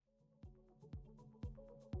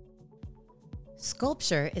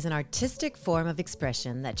Sculpture is an artistic form of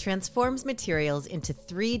expression that transforms materials into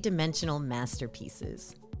three-dimensional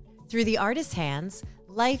masterpieces. Through the artist's hands,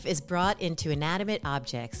 life is brought into inanimate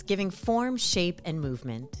objects, giving form, shape, and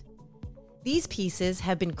movement. These pieces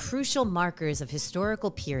have been crucial markers of historical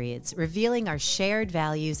periods, revealing our shared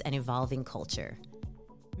values and evolving culture.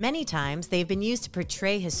 Many times, they've been used to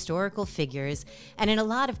portray historical figures, and in a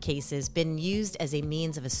lot of cases, been used as a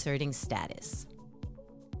means of asserting status.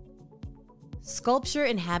 Sculpture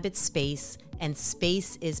inhabits space, and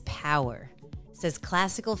space is power, says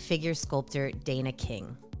classical figure sculptor Dana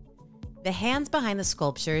King. The hands behind the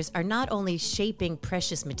sculptures are not only shaping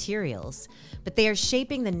precious materials, but they are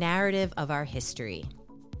shaping the narrative of our history.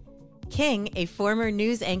 King, a former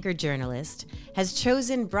news anchor journalist, has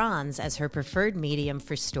chosen bronze as her preferred medium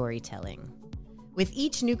for storytelling. With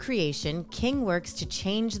each new creation, King works to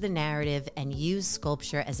change the narrative and use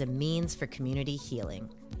sculpture as a means for community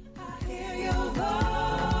healing.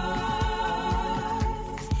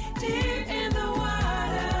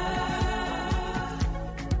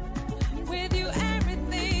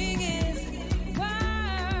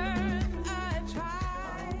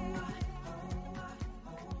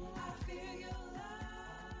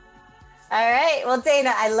 All right. Well,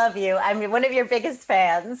 Dana, I love you. I'm one of your biggest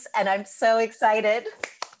fans, and I'm so excited.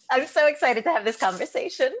 I'm so excited to have this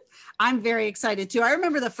conversation. I'm very excited too. I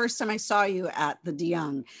remember the first time I saw you at the De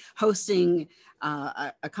Young hosting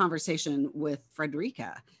a conversation with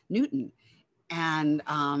Frederica Newton. And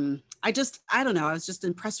I don't know, I was just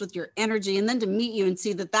impressed with your energy. And then to meet you and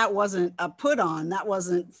see that wasn't a put on, that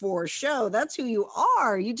wasn't for show. That's who you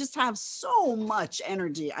are. You just have so much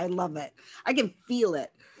energy. I love it. I can feel it.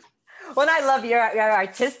 Well, I love your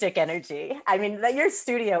artistic energy. I mean, your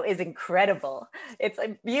studio is incredible. It's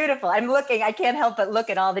beautiful. I can't help but look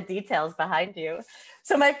at all the details behind you.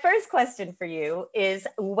 So my first question for you is,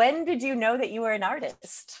 when did you know that you were an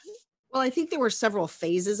artist? Well, I think there were several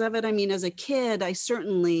phases of it. I mean, as a kid, I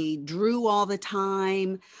certainly drew all the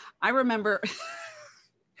time. I remember,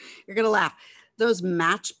 you're going to laugh, those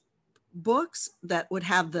match books that would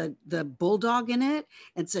have the bulldog in it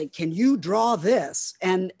and say, can you draw this?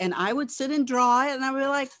 And I would sit and draw it, and I would be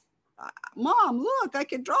like, Mom, look, I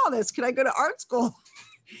can draw this. Can I go to art school?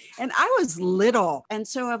 And I was little. And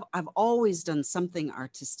so I've always done something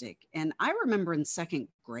artistic. And I remember in second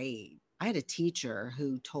grade, I had a teacher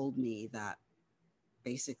who told me that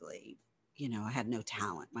basically, I had no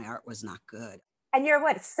talent. My art was not good. And you're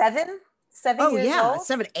what, seven? 7 years old?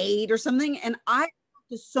 7, 8 or something. And I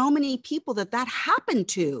to so many people that happened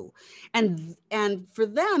to, and for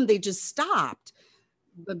them, they just stopped.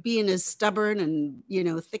 But being as stubborn and,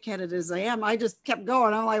 thick-headed as I am, I just kept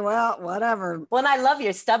going. I'm like, well, whatever. Well, and I love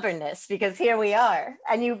your stubbornness, because here we are,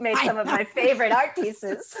 and you've made some of my favorite art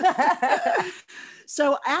pieces.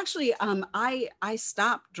 So actually, I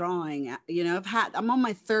stopped drawing. I'm on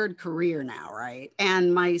my third career now, right?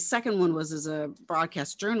 And my second one was as a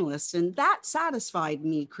broadcast journalist, and that satisfied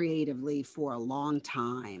me creatively for a long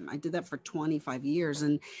time. I did that for 25 years,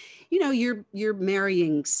 and you're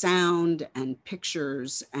marrying sound and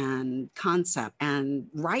pictures and concept and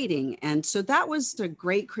writing, and so that was a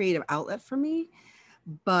great creative outlet for me.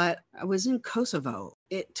 But I was in Kosovo.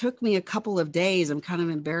 It took me a couple of days. I'm kind of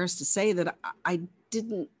embarrassed to say that I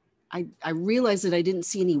realized that I didn't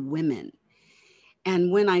see any women.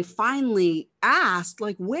 And when I finally asked,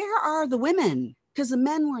 like, where are the women? Because the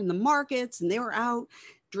men were in the markets and they were out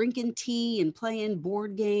drinking tea and playing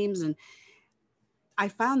board games. And I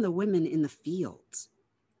found the women in the fields,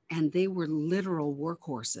 and they were literal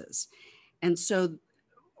workhorses. And so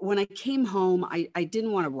when I came home, I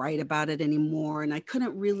didn't want to write about it anymore, and I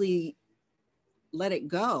couldn't really let it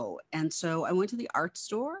go. And so I went to the art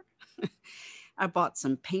store. I bought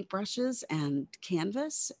some paintbrushes and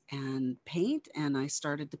canvas and paint, and I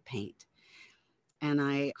started to paint. And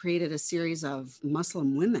I created a series of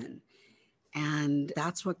Muslim women. And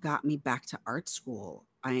that's what got me back to art school.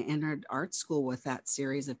 I entered art school with that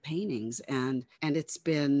series of paintings, and it's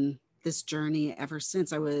been this journey ever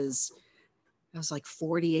since. I was like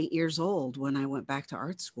 48 years old when I went back to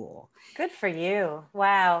art school. Good for you.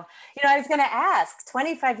 Wow. I was going to ask,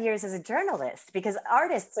 25 years as a journalist, because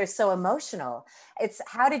artists are so emotional.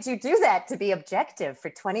 How did you do that to be objective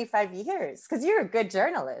for 25 years? Because you're a good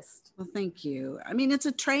journalist. Well, thank you. I mean, it's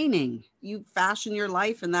a training. You fashion your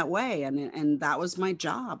life in that way. And that was my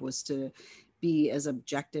job, was to be as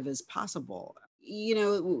objective as possible.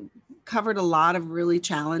 Covered a lot of really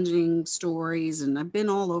challenging stories, and I've been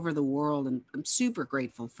all over the world, and I'm super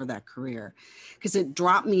grateful for that career, because it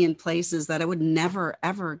dropped me in places that I would never,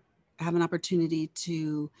 ever have an opportunity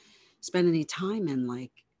to spend any time in,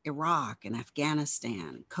 like Iraq and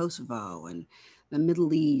Afghanistan, Kosovo and the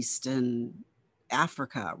Middle East and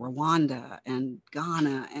Africa, Rwanda and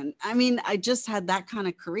Ghana. And I mean, I just had that kind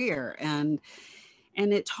of career, and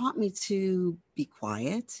it taught me to be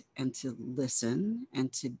quiet and to listen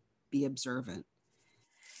and to be observant.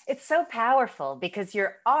 It's so powerful because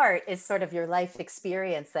your art is sort of your life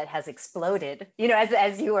experience that has exploded. You know,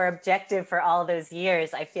 as you were objective for all those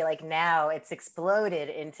years, I feel like now it's exploded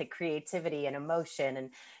into creativity and emotion. And,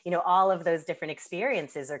 you know, all of those different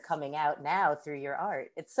experiences are coming out now through your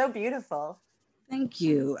art. It's so beautiful. Thank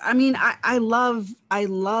you. I mean, I love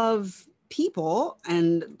people,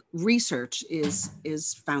 and research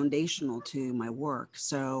is foundational to my work.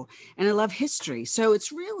 So, and I love history. So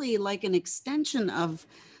it's really like an extension of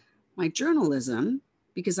my journalism,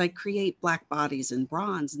 because I create black bodies in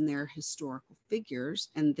bronze and they're historical figures,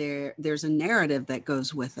 and there's a narrative that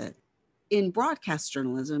goes with it. In broadcast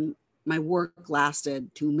journalism, my work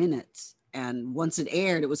lasted 2 minutes. And once it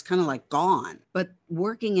aired, it was kind of like gone. But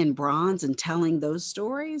working in bronze and telling those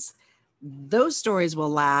stories will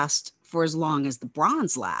last for as long as the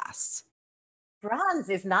bronze lasts. Bronze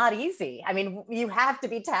is not easy. I mean, you have to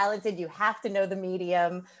be talented. You have to know the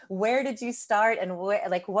medium. Where did you start, and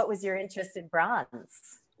what was your interest in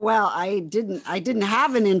bronze? Well, I didn't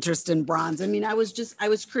have an interest in bronze. I mean, I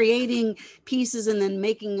was creating pieces and then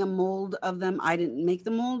making a mold of them. I didn't make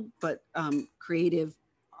the mold, but creative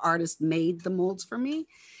artists made the molds for me.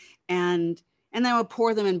 And then I would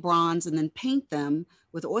pour them in bronze and then paint them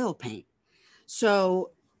with oil paint. So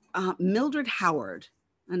Mildred Howard,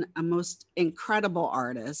 a most incredible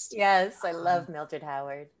artist. Yes, I love Mildred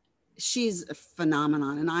Howard. She's a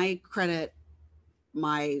phenomenon, and I credit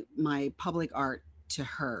my public art to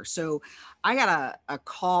her. So I got a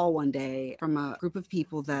call one day from a group of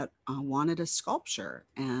people that wanted a sculpture,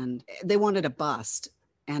 and they wanted a bust.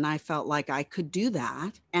 And I felt like I could do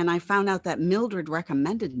that. And I found out that Mildred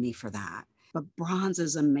recommended me for that. But bronze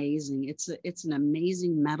is amazing. It's an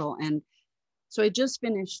amazing metal. And so I just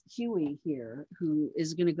finished Huey here, who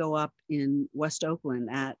is going to go up in West Oakland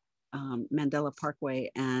at Mandela Parkway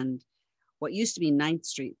and what used to be 9th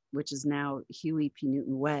Street, which is now Huey P.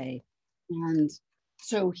 Newton Way. And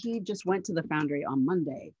so he just went to the foundry on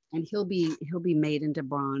Monday, and he'll be made into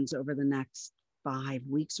bronze over the next 5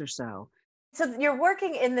 weeks or so. So you're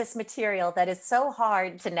working in this material that is so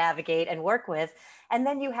hard to navigate and work with, and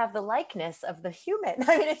then you have the likeness of the human.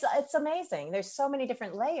 I mean, it's amazing. There's so many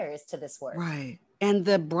different layers to this work. Right. And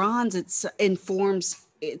the bronze, it informs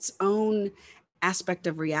its own aspect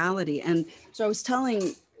of reality. And so I was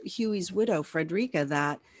telling Huey's widow, Frederica,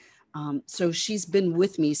 that so she's been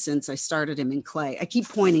with me since I started him in clay. I keep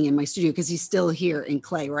pointing in my studio because he's still here in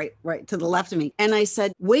clay, right to the left of me. And I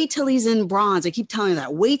said, wait till he's in bronze. I keep telling her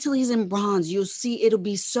that. Wait till he's in bronze. You'll see it'll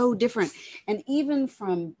be so different. And even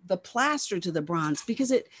from the plaster to the bronze, because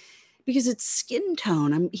it's skin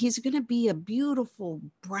tone. He's going to be a beautiful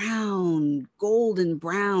brown, golden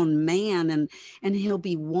brown man, and he'll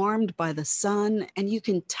be warmed by the sun, and you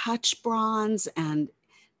can touch bronze and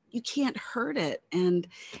you can't hurt it. And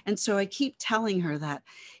so I keep telling her that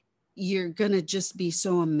you're going to just be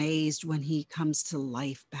so amazed when he comes to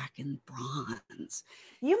life back in bronze.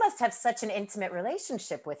 You must have such an intimate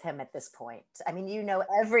relationship with him at this point. I mean, you know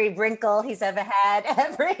every wrinkle he's ever had,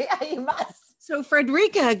 you must. So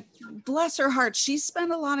Frederica, bless her heart, she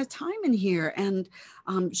spent a lot of time in here, and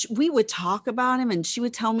we would talk about him, and she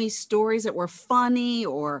would tell me stories that were funny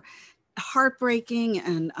or heartbreaking,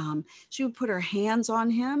 and she would put her hands on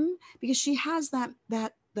him because she has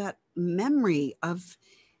that memory of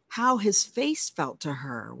how his face felt to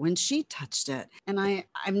her when she touched it. And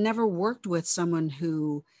I've never worked with someone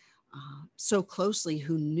who so closely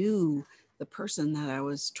who knew the person that I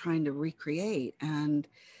was trying to recreate, and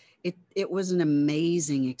it was an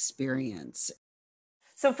amazing experience.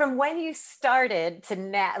 So from when you started to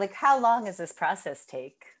now, like, how long does this process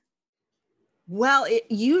take? Well,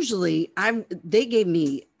 they gave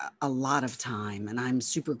me a lot of time, and I'm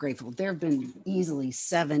super grateful. There have been easily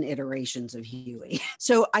 7 iterations of Huey.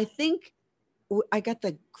 So I think I got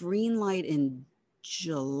the green light in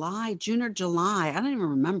June or July. I don't even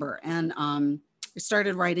remember. And I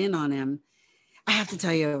started right in on him. I have to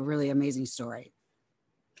tell you a really amazing story.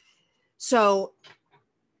 So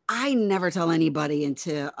I never tell anybody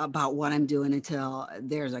about what I'm doing until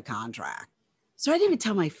there's a contract. So I didn't even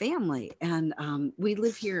tell my family. And we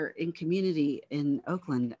live here in community in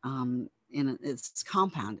Oakland, in its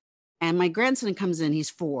compound. And my grandson comes in, he's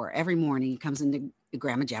 4. Every morning he comes into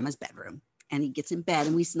Grandma Jamma's bedroom, and he gets in bed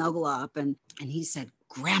and we snuggle up. And he said,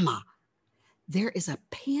 Grandma, there is a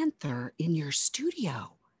panther in your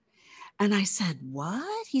studio. And I said,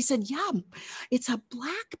 what? He said, yeah, it's a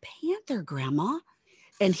Black Panther, Grandma.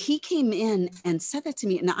 And he came in and said that to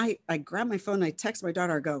me. And I grabbed my phone, I text my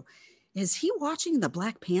daughter, I go, is he watching the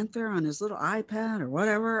Black Panther on his little iPad or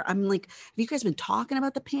whatever? I'm like, have you guys been talking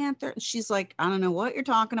about the Panther? And she's like, I don't know what you're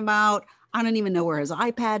talking about. I don't even know where his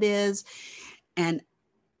iPad is. And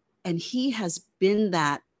he has been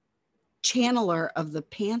that channeler of the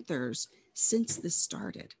Panthers since this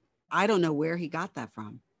started. I don't know where he got that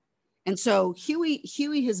from. And so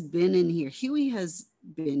Huey has been in here. Huey has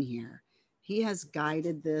been here. He has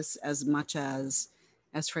guided this as much as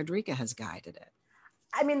Frederica has guided it.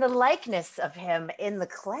 I mean, the likeness of him in the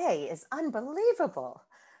clay is unbelievable.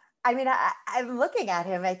 I mean, I'm looking at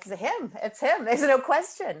him. It's him. There's no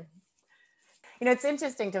question. You know, it's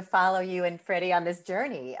interesting to follow you and Freddie on this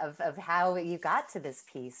journey of how you got to this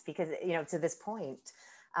piece, because, you know, to this point,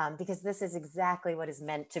 because this is exactly what is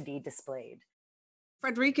meant to be displayed.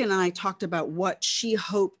 Frederica and I talked about what she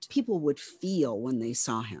hoped people would feel when they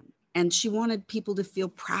saw him. And she wanted people to feel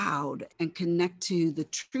proud and connect to the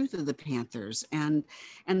truth of the Panthers and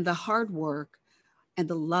the hard work and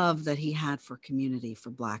the love that he had for community, for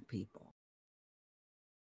Black people.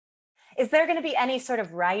 Is there going to be any sort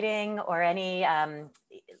of writing or any,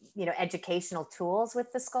 educational tools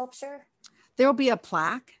with the sculpture? There'll be a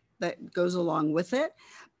plaque that goes along with it,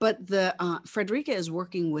 but the Frederica is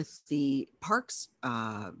working with the parks,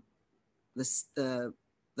 the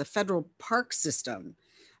federal park system,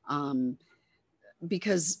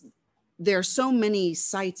 because there are so many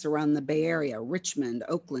sites around the Bay Area, Richmond,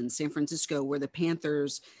 Oakland, San Francisco, where the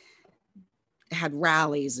Panthers had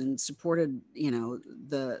rallies and supported, you know,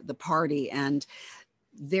 the party, and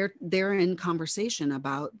they're in conversation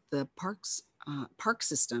about the park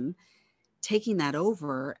system taking that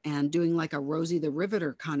over and doing like a Rosie the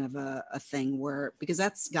Riveter kind of a thing, where, because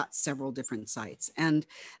that's got several different sites, and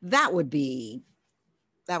that would be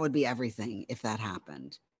everything if that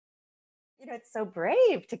happened. You know, it's so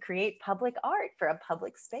brave to create public art for a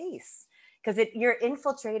public space, because you're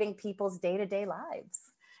infiltrating people's day-to-day lives.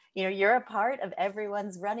 You know, you're a part of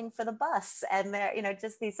everyone's running for the bus, and they're, you know,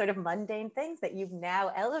 just these sort of mundane things that you've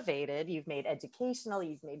now elevated, you've made educational,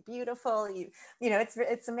 you've made beautiful, you know,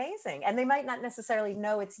 it's amazing. And they might not necessarily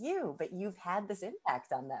know it's you, but you've had this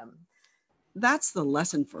impact on them. That's the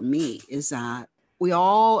lesson for me, is that we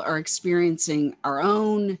all are experiencing our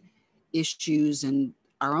own issues and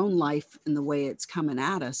our own life in the way it's coming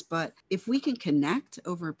at us. But if we can connect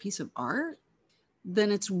over a piece of art,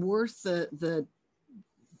 then it's worth the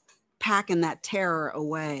packing that terror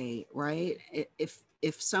away, right? If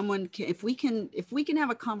we can have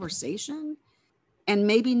a conversation, and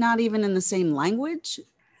maybe not even in the same language,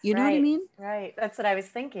 you know what I mean? Right. That's what I was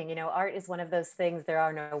thinking. You know, art is one of those things, there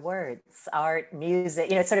are no words. Art, music,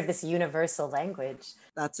 you know, it's sort of this universal language.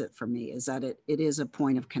 That's it for me, is that it is a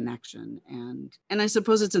point of connection. And I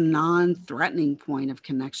suppose it's a non-threatening point of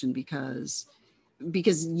connection, because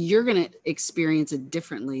you're going to experience it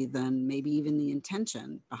differently than maybe even the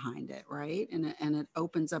intention behind it, right? And it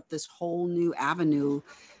opens up this whole new avenue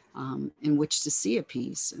in which to see a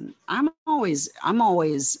piece. And I'm always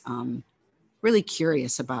really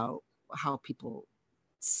curious about how people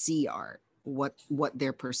see art, what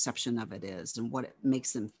their perception of it is, and what it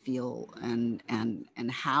makes them feel, and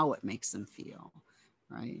how it makes them feel,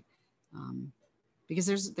 right?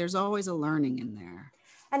 Because there's always a learning in there.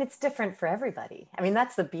 And it's different for everybody. I mean,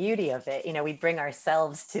 that's the beauty of it. You know, we bring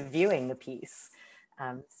ourselves to viewing the piece.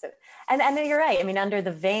 And you're right. I mean, under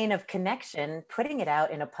the vein of connection, putting it out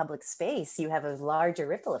in a public space, you have a larger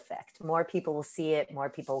ripple effect. More people will see it, more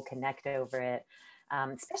people will connect over it,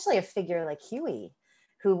 especially a figure like Huey,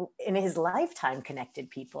 who in his lifetime connected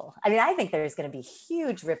people. I mean, I think there's going to be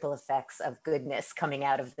huge ripple effects of goodness coming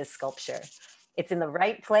out of this sculpture. It's in the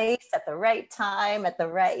right place at the right time, at the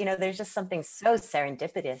right, you know, there's just something so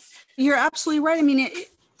serendipitous. You're absolutely right. I mean,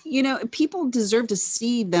 you know, people deserve to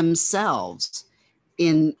see themselves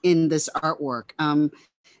in this artwork. And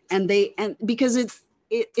because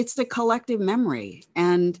it's the collective memory,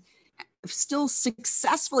 and still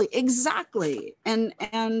successfully, exactly.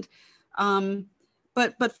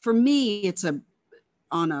 But for me, it's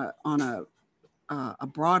on a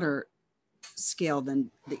broader scale than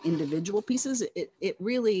the individual pieces. It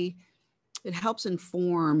really helps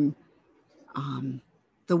inform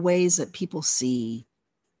the ways that people see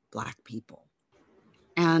Black people,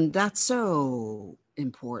 and that's so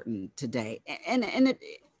important today. And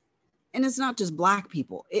it's not just Black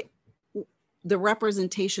people. The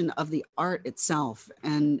representation of the art itself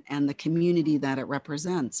and the community that it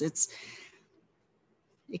represents. It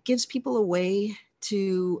gives people a way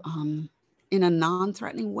to, in a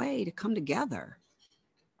non-threatening way, to come together,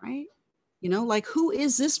 right? You know, like, who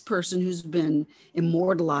is this person who's been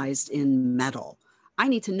immortalized in metal? I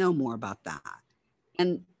need to know more about that.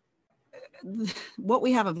 And what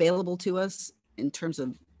we have available to us in terms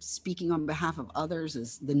of speaking on behalf of others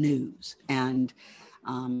is the news.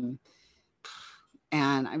 Um,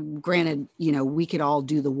 granted, you know, we could all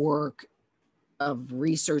do the work of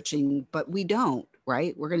researching, but we don't,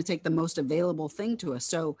 right? We're going to take the most available thing to us.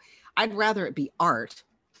 So I'd rather it be art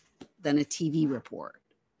than a TV report,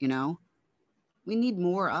 you know? We need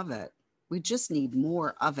more of it. We just need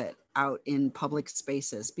more of it out in public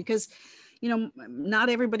spaces because, you know, not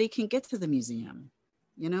everybody can get to the museum.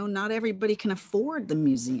 You know, not everybody can afford the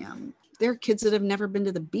museum. There are kids that have never been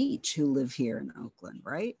to the beach who live here in Oakland,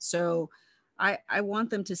 right? So I want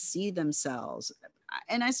them to see themselves.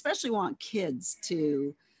 And I especially want kids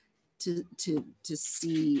to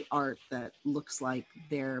see art that looks like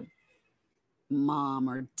their mom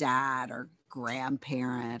or dad or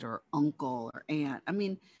grandparent or uncle or aunt. I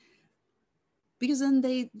mean, because then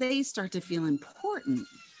they start to feel important.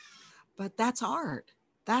 But that's art.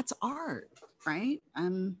 That's art, right?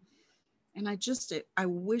 And I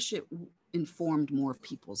wish it informed more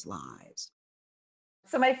people's lives.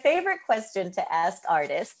 So my favorite question to ask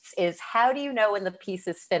artists is, how do you know when the piece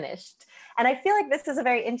is finished? And I feel like this is a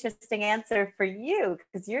very interesting answer for you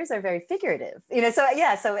because yours are very figurative. You know, so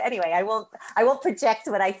yeah, so anyway, I won't project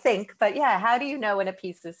what I think, but yeah, how do you know when a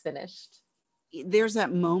piece is finished? There's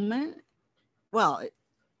that moment. Well,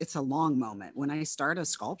 it's a long moment. When I start a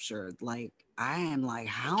sculpture, like, I am like,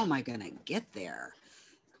 how am I going to get there?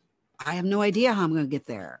 I have no idea how I'm going to get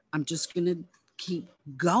there. I'm just going to keep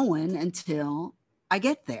going until I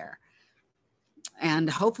get there. And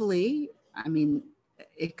hopefully, I mean,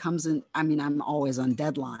 it comes in, I mean, I'm always on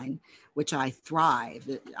deadline, which I thrive.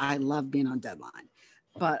 I love being on deadline.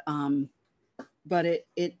 But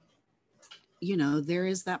it, you know, there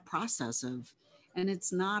is that process of, and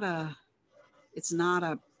it's not a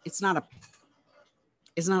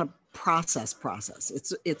process.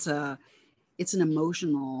 It's an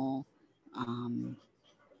emotional,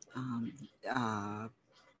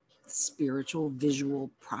 spiritual, visual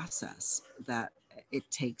process that it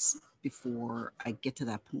takes before I get to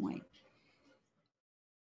that point.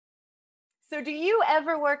 So do you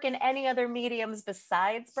ever work in any other mediums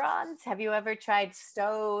besides bronze? Have you ever tried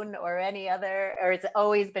stone or any other, or has it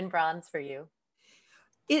always been bronze for you?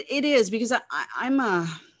 It is, because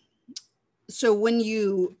so when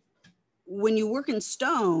you work in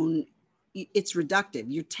stone, it's reductive.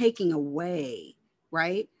 You're taking away,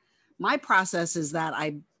 right? My process is that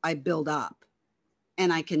I build up,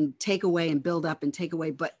 and I can take away and build up and take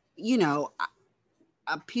away. But, you know,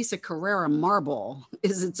 a piece of Carrara marble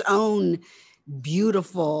is its own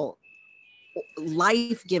beautiful,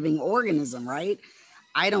 life-giving organism, right?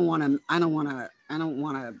 I don't want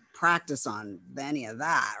to practice on any of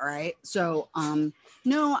that, right? So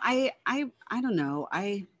no, I don't know.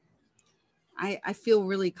 I feel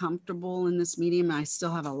really comfortable in this medium. I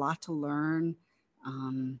still have a lot to learn.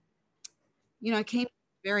 You know, I came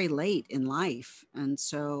very late in life, and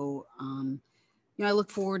so you know, I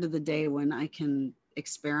look forward to the day when I can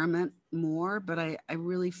experiment more, but I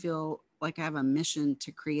really feel like I have a mission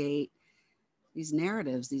to create these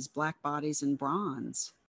narratives, these Black bodies in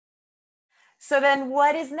bronze. So then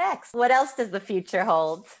what is next? What else does the future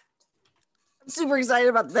hold? I'm super excited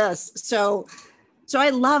about this. So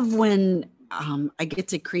I love when I get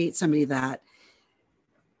to create somebody that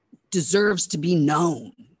deserves to be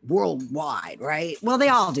known worldwide, right? Well, they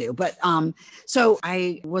all do, but so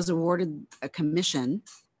I was awarded a commission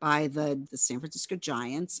by the San Francisco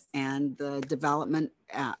Giants and the development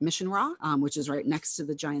at Mission Rock, which is right next to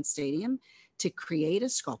the Giant Stadium, to create a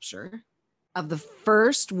sculpture of the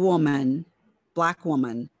first Black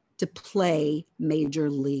woman, to play Major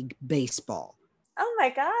League Baseball. Oh my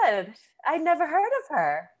God, I never heard of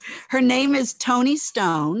her. Her name is Toni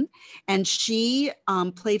Stone, and she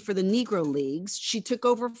played for the Negro Leagues. She took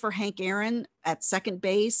over for Hank Aaron at second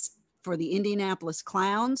base for the Indianapolis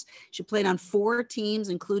Clowns. She played on 4 teams,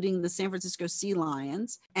 including the San Francisco Sea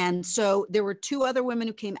Lions. And so there were 2 other women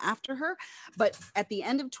who came after her. But at the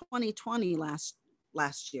end of 2020,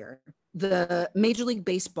 last year, the Major League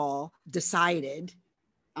Baseball decided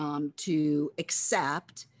to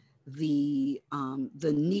accept the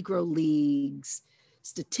Negro Leagues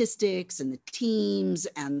statistics and the teams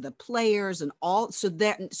and the players and all. So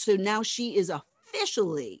now she is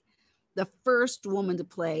officially the first woman to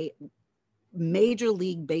play Major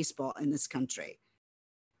League Baseball in this country,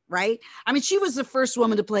 right? I mean, she was the first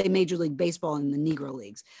woman to play Major League Baseball in the Negro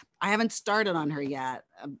Leagues. I haven't started on her yet.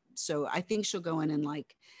 So I think she'll go in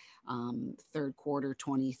like third quarter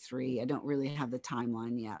 23. I don't really have the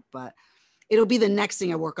timeline yet, but it'll be the next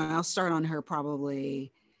thing I work on. I'll start on her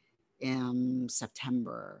probably in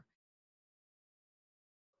September.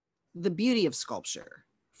 The beauty of sculpture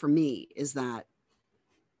for me is that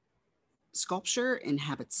sculpture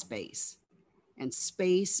inhabits space, and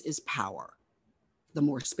space is power. The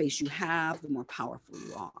more space you have, the more powerful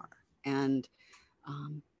you are. And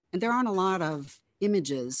there aren't a lot of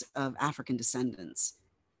images of African descendants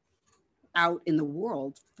out in the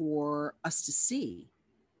world for us to see.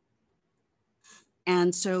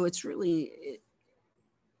 And so it's really,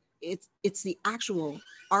 it's the actual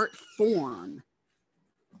art form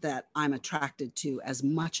that I'm attracted to as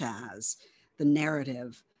much as the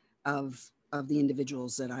narrative of the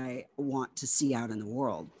individuals that I want to see out in the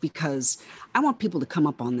world, because I want people to come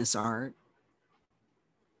up on this art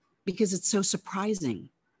because it's so surprising,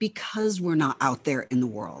 because we're not out there in the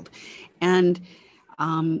world. And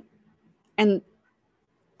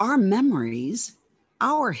our memories,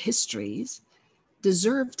 our histories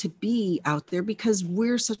deserve to be out there because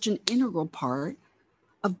we're such an integral part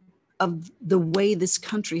of the way this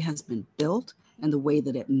country has been built and the way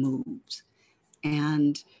that it moves.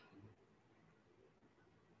 And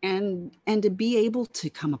to be able to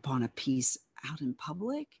come upon a piece out in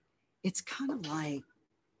public, it's kind of like,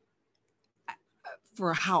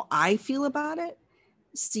 for how I feel about it,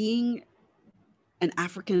 seeing an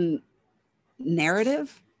African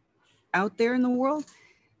narrative out there in the world,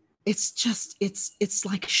 it's just, it's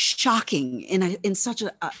like shocking in such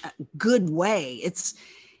a good way. It's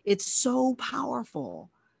so powerful,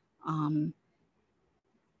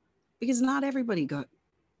 because not everybody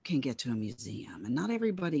can get to a museum, and not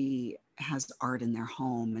everybody has art in their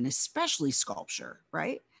home, and especially sculpture,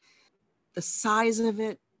 right? The size of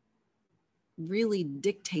it really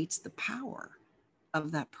dictates the power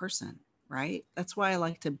of that person, right? That's why I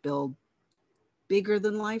like to build bigger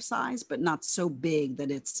than life size, but not so big that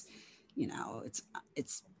it's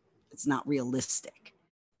not realistic.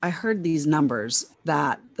 I heard these numbers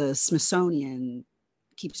that the Smithsonian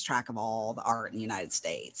keeps track of all the art in the United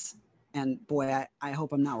States. And boy, I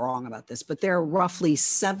hope I'm not wrong about this, but there are roughly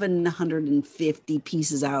 750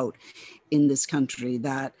 pieces out in this country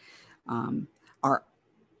that are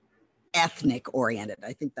ethnic oriented.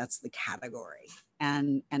 I think that's the category.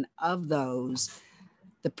 And of those,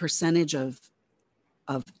 the percentage of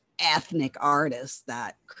ethnic artists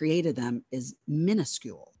that created them is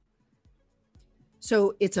minuscule.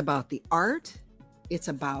 So it's about the art, it's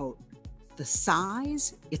about the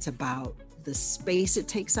size, it's about the space it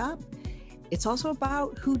takes up. It's also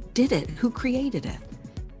about who did it, who created it.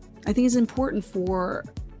 I think it's important for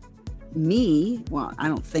me, well,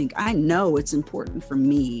 I know it's important for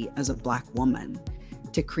me as a Black woman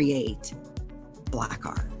to create Black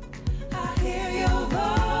art. I hear your voice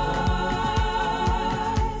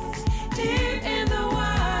deep in the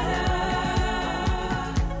water.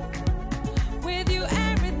 With you,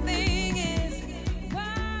 everything is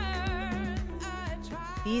worth a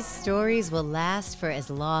try. These stories will last for as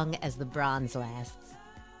long as the bronze lasts.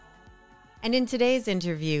 And in today's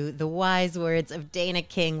interview, the wise words of Dana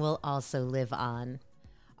King will also live on.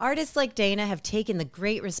 Artists like Dana have taken the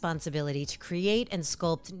great responsibility to create and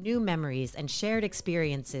sculpt new memories and shared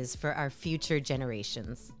experiences for our future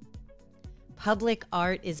generations. Public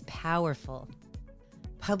art is powerful.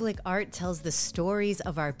 Public art tells the stories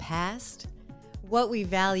of our past, what we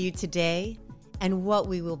value today, and what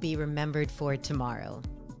we will be remembered for tomorrow.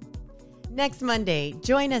 Next Monday,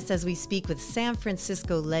 join us as we speak with San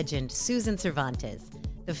Francisco legend Susan Cervantes,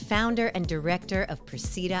 the founder and director of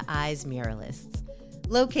Precita Eyes Muralists,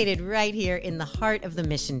 located right here in the heart of the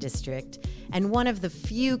Mission District and one of the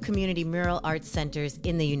few community mural arts centers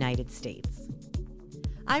in the United States.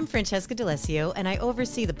 I'm Francesca D'Alessio, and I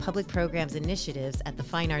oversee the public programs initiatives at the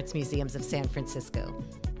Fine Arts Museums of San Francisco,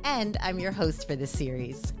 and I'm your host for this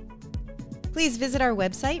series. Please visit our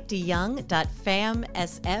website,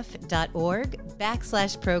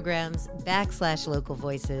 deyoung.famsf.org/programs/local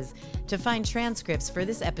voices to find transcripts for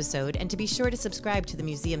this episode, and to be sure to subscribe to the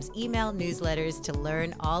museum's email newsletters to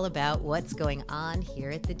learn all about what's going on here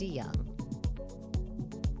at the DeYoung.